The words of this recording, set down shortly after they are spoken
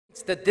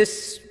that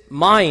this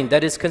mind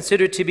that is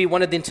considered to be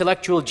one of the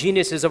intellectual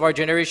geniuses of our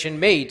generation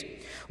made,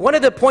 one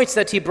of the points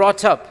that he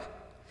brought up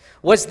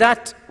was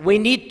that we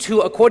need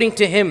to, according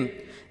to him,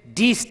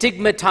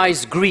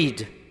 destigmatize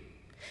greed.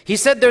 He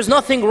said there's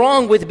nothing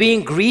wrong with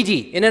being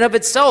greedy in and of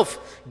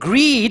itself.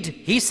 Greed,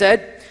 he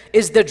said,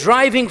 is the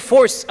driving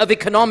force of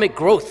economic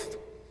growth.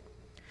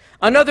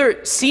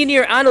 Another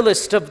senior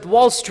analyst of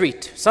Wall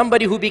Street,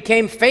 somebody who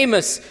became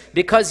famous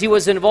because he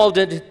was involved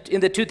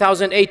in the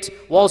 2008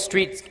 Wall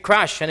Street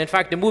crash, and in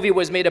fact the movie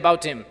was made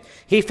about him.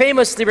 He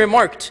famously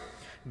remarked,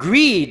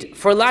 "Greed,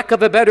 for lack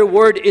of a better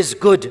word, is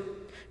good.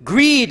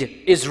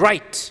 Greed is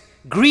right.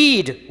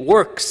 Greed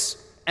works."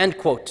 End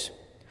quote.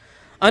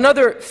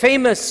 Another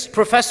famous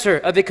professor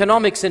of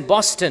economics in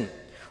Boston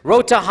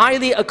wrote a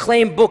highly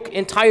acclaimed book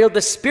entitled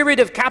The Spirit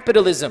of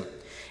Capitalism,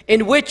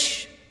 in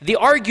which the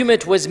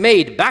argument was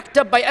made, backed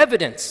up by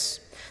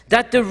evidence,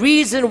 that the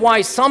reason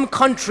why some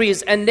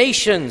countries and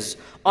nations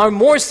are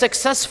more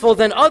successful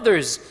than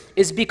others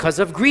is because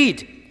of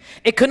greed.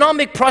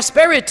 Economic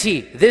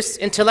prosperity, this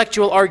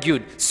intellectual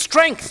argued,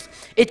 strength,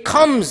 it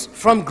comes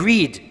from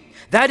greed.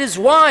 That is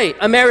why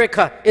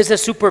America is a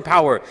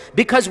superpower,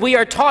 because we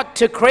are taught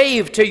to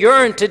crave, to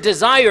yearn, to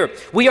desire.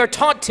 We are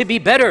taught to be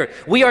better.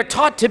 We are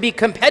taught to be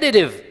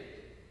competitive.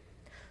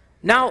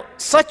 Now,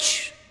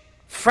 such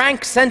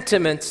frank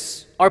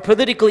sentiments are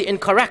politically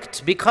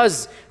incorrect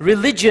because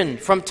religion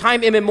from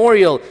time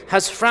immemorial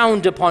has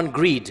frowned upon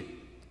greed.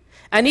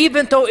 And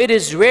even though it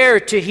is rare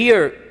to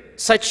hear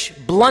such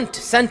blunt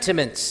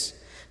sentiments,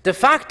 the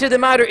fact of the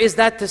matter is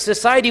that the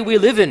society we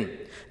live in,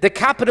 the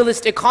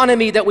capitalist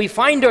economy that we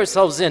find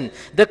ourselves in,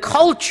 the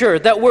culture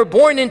that we're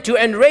born into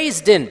and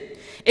raised in,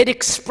 it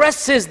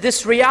expresses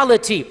this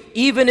reality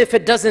even if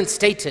it doesn't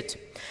state it.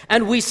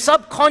 And we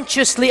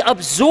subconsciously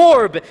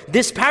absorb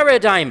this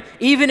paradigm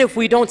even if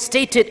we don't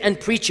state it and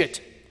preach it.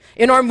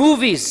 In our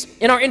movies,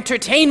 in our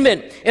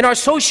entertainment, in our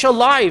social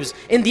lives,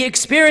 in the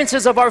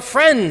experiences of our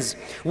friends,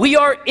 we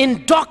are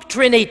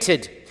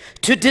indoctrinated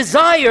to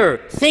desire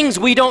things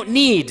we don't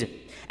need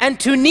and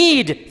to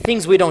need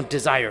things we don't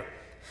desire.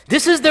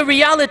 This is the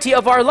reality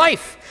of our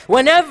life.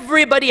 When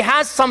everybody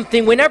has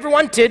something we never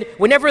wanted,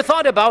 we never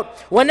thought about,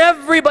 when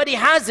everybody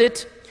has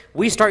it,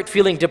 we start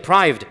feeling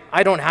deprived.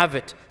 I don't have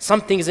it.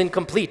 Something is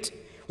incomplete.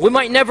 We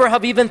might never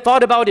have even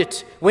thought about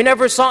it. We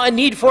never saw a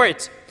need for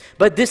it.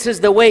 But this is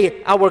the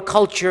way our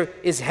culture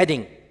is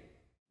heading.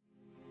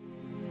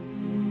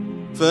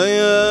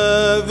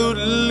 فيا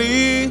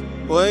ذلي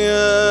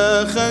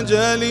ويا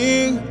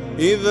خجلي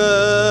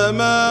إذا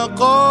ما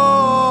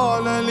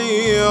قال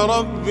لي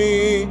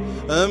ربي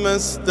أما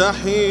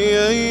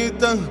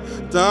استحييته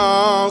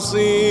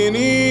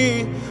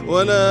تعصيني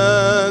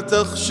ولا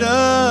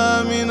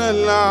تخشى من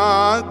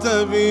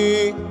العتب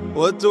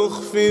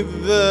وتخفي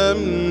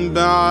الذنب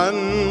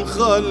عن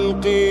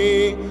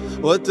خلقي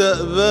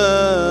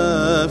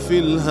وتأبى في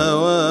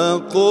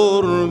الهوى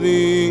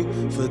قربي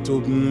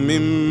فتب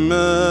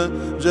مما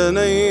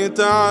جنيت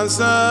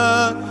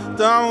عسى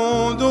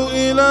تعود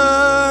إلى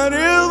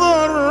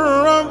رضا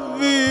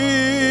الرب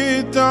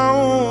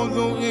تعود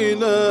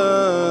إلى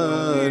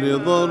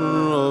رضا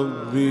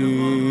الرب